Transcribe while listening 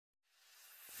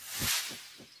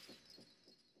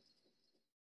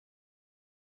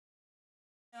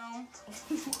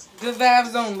Good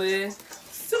vibes only.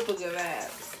 Super good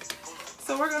vibes.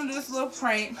 So we're gonna do this little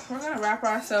prank. We're gonna wrap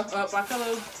ourselves up like a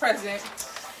little present,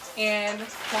 and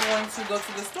we're going to go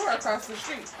to the store across the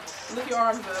street. Lift your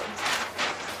arms up,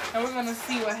 and we're gonna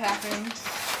see what happens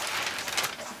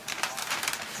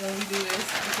when we do this,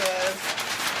 because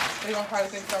they're gonna probably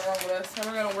think something wrong with us. And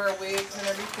we're gonna wear wigs and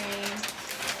everything,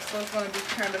 so it's gonna be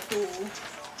kind of cool.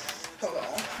 Hold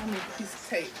on, I need a piece of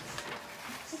tape.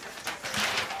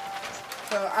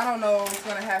 So I don't know what's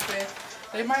gonna happen.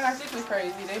 They might not think we're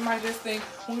crazy. They might just think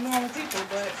we're normal people,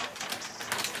 but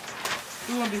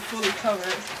we're gonna be fully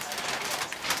covered.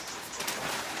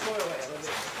 Go away a little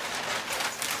bit.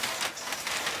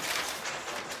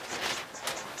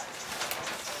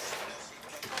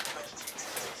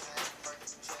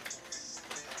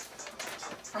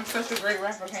 I'm such a great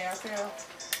rapper, can y'all tell?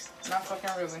 Not fucking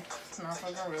really. Not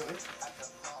fucking really.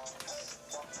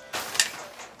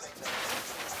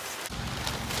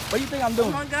 What do you think I'm doing?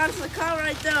 Oh my God, it's a car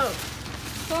right there.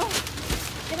 Oh,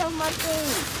 get off my thing.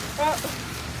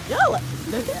 Y'all,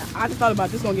 I just thought about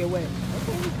this gonna get wet.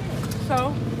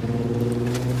 So,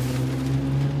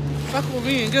 fuck with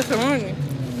me and get some money.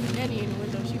 Nanny in the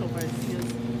window, she gonna first see us.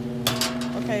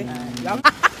 Okay. Y'all.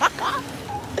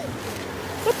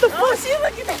 What the fuck? Oh, she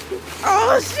looking at me.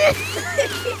 Oh shit!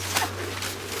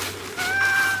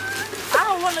 I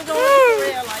don't want to go in the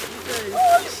rail like because.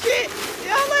 Oh shit!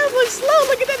 Y'all ass look slow.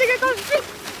 Look at that nigga come shit.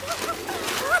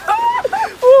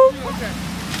 Okay.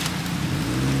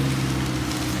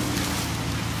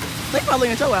 They probably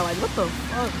in your ass like, what the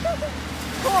fuck?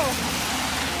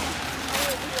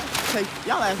 Hey,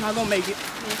 y'all ass not gonna make it.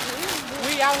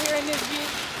 We out here in this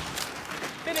bitch.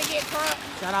 Finna get crunk.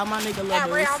 Shout out my nigga Lil I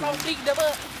Billy. almost leaked them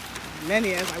up.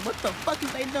 Nanny ass like, what the fuck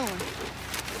is they doing?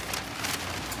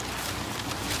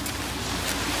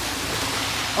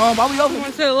 While we over I'm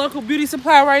going to the local beauty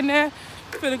supply right now.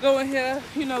 Finna go in here,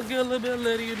 you know, get a little bit of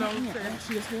litty, you know what I'm saying?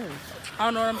 She is here. I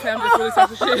don't know what I'm saying, I'm just really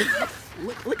talking shit.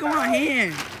 Look at my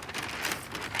hand.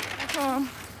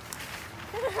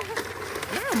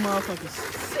 That motherfucker's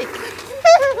sick.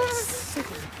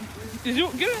 Did you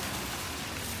get it?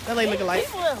 That lady looking like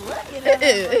People are looking at us.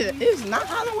 it's not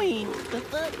Halloween. The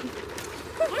fuck?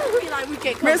 Why we like we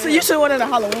can't come Marissa, in? you should wear it at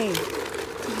Halloween.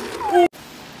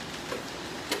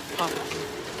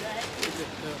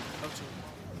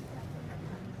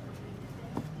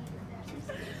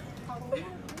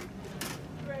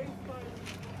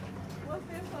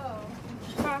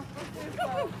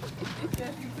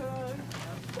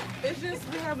 It's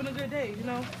just we having a good day, you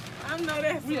know? I know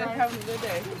that's We are right. having a good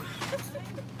day.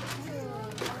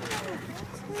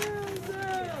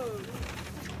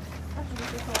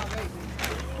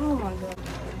 Oh my God.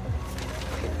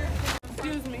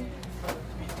 Excuse me.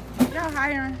 Y'all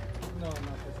hiring? No,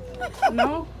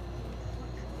 no.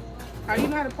 Are you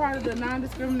not a part of the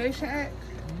Non-Discrimination Act?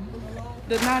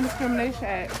 The Non-Discrimination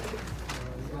Act.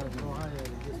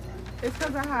 It's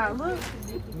because of how it looks.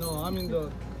 No, I mean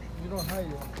you don't hire.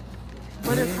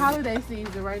 But it's holiday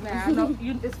season right now. I know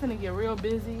it's gonna get real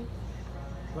busy.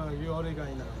 But you already got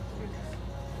enough.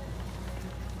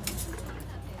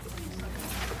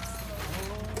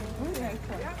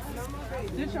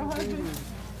 This your husband?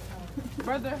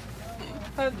 Brother?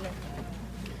 Husband.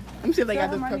 Let me see if they got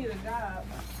Tell him I this. need a job.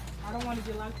 I don't want to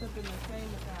get locked up in the same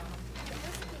account.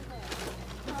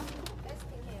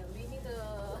 We need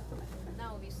a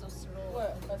now we so slow.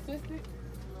 What? Assistant?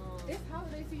 It's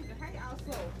holiday season. How y'all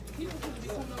slow? People should be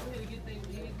coming over here to get their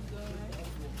wigs done.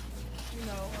 You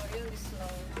know. Really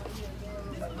slow.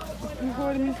 You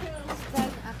recording me?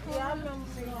 Yeah, I'm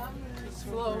It's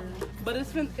slow. But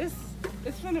it's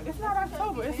not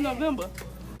October, it's November.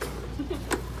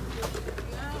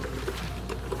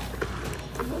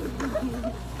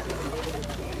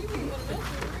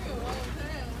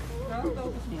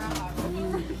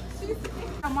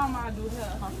 My mama, I do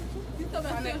hair.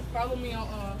 Follow me on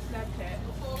Snapchat.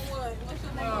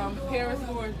 Paris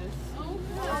Gorgeous.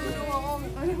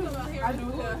 I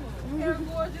do hair. Hair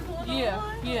gorgeous one.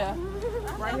 Yeah.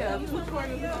 Right here.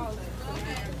 220 and all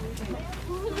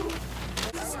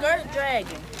that. Skirt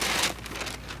dragging.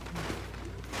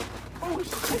 Oh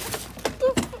shit.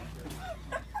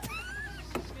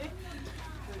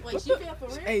 Wait, she fell for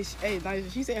real? Hey,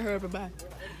 Nyjah, she said hurry up and buy.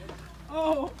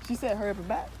 Oh, She said hurry up and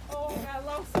buy. oh, I got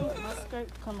lawsuit. My skirt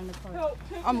coming apart. Help.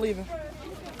 I'm leaving.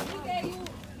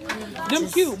 Them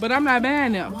cute, but I'm not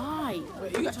buying them. Why?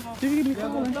 Did you give me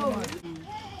color?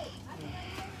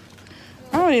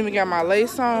 I don't even got my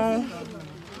lace on.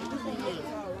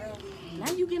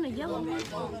 Now you getting a yellow one?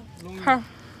 Huh? How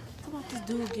about this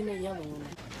dude getting a yellow one?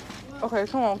 Okay,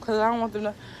 come on, cause I don't want them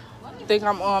to think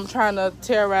I'm trying to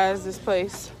terrorize this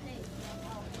place.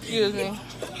 Excuse me.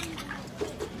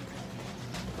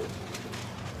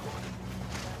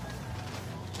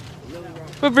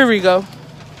 But here we go.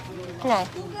 Come on.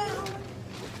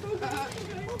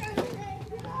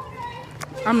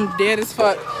 I'm dead as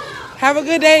fuck. Have a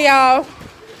good day, y'all.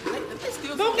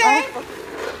 Okay.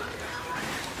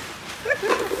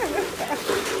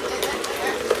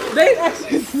 They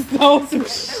actually stole some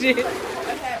shit.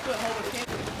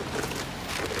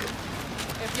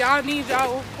 If y'all need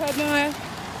y'all hair done,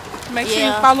 make sure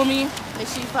you follow me. Make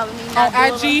sure you follow me On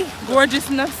IG, Gorgeous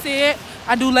Enough Said.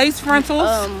 I do lace frontals.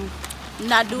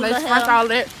 Nadula Lace hair. frontal, all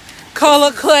that.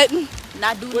 Color cutting.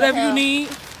 Nadula Whatever hair. you need.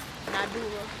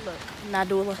 Nadula, look.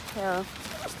 Nadula hair.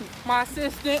 My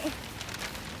assistant.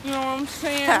 You know what I'm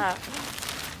saying? You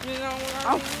know what I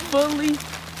I'm mean? fully.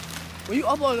 When you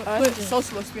upload, put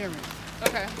social experiment.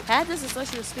 Okay. How does a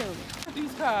social experiment?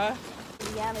 These cars.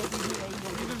 Yeah, if you do that, you're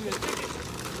gonna Give me a ticket.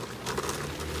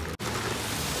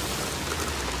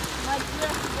 My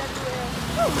dress is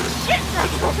everywhere.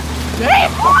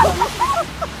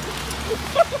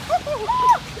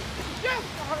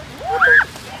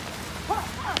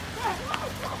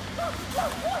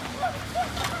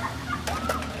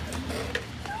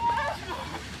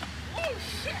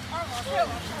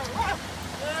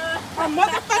 I'm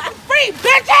motherfucking free,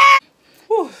 bitches!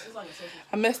 Whew.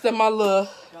 I messed up my little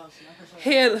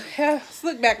hair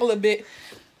slick back a little bit.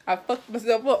 I fucked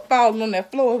myself up falling on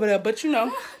that floor over there, but you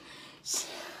know.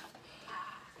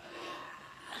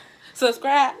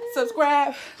 Subscribe.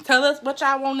 Tell us what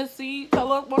y'all want to see.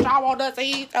 Tell us what y'all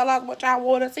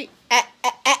want to see.